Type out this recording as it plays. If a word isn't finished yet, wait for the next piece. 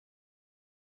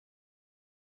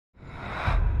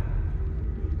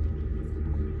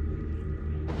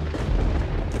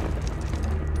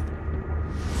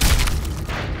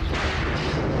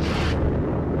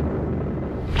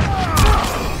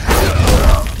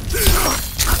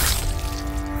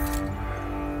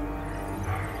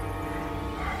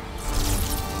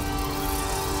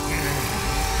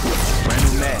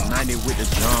with the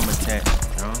drum attack.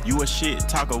 You a shit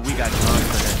talker, we got guns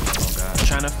for that. Oh God.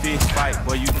 Tryna fist fight,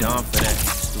 boy, you dumb for that.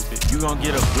 Stupid. You gon'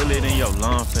 get a bullet in your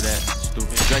lung for that.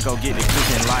 Stupid. Draco get the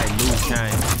cooking like loose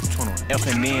chain.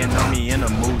 F&N on me in the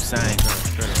mood sign.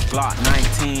 Glock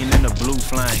 19 in the blue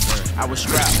flame. I was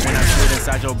strapped when I stood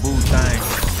inside your boo thing.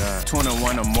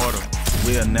 21 immortal,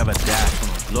 we'll never die.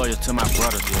 Loyal to my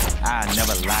brothers, I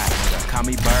never lie. Call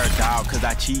me bird dog, cause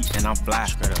I cheat and I'm fly.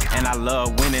 And I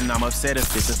love winning, I'm upset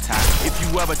if it's a tie. If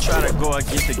you ever try to go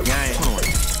against the game,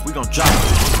 we gon' drop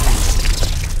it.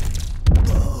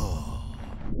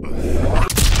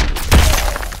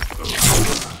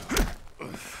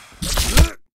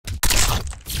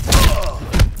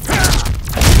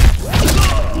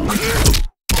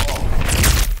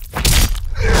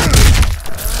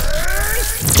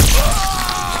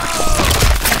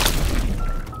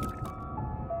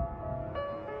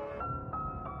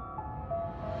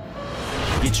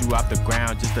 Get you off the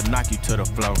ground just to knock you to the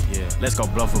floor. Yeah. Let's go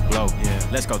blow for blow. Yeah.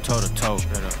 Let's go toe to toe.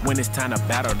 When it's time to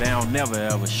battle, they don't never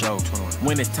ever show.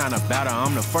 When it's time to battle,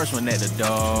 I'm the first one at the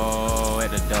door.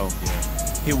 Yeah.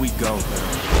 Here we go.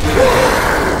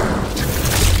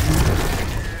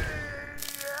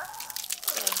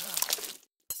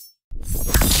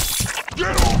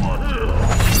 Get over here.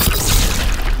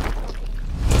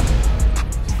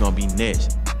 It's gonna be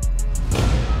next.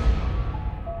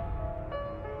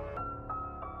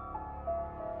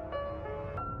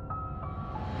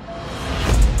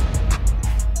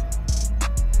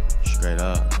 Straight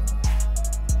up.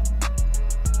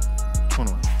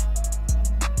 21.